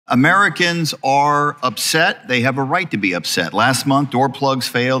Americans are upset. They have a right to be upset. Last month, door plugs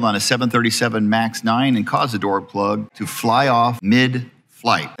failed on a 737 MAX 9 and caused the door plug to fly off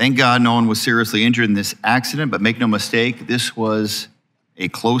mid-flight. Thank God no one was seriously injured in this accident, but make no mistake, this was a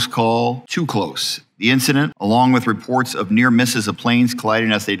close call, too close. The incident, along with reports of near misses of planes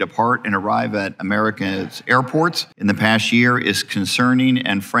colliding as they depart and arrive at America's airports in the past year, is concerning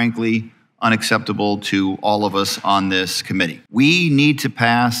and frankly unacceptable to all of us on this committee. We need to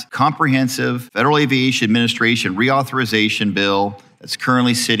pass comprehensive Federal Aviation Administration reauthorization bill that's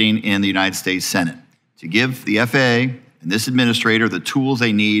currently sitting in the United States Senate to give the FAA and this administrator the tools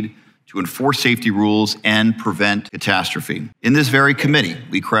they need to enforce safety rules and prevent catastrophe. In this very committee,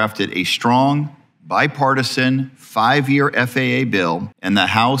 we crafted a strong, bipartisan, 5-year FAA bill, and the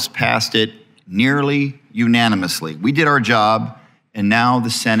House passed it nearly unanimously. We did our job, and now the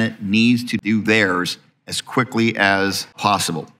Senate needs to do theirs as quickly as possible.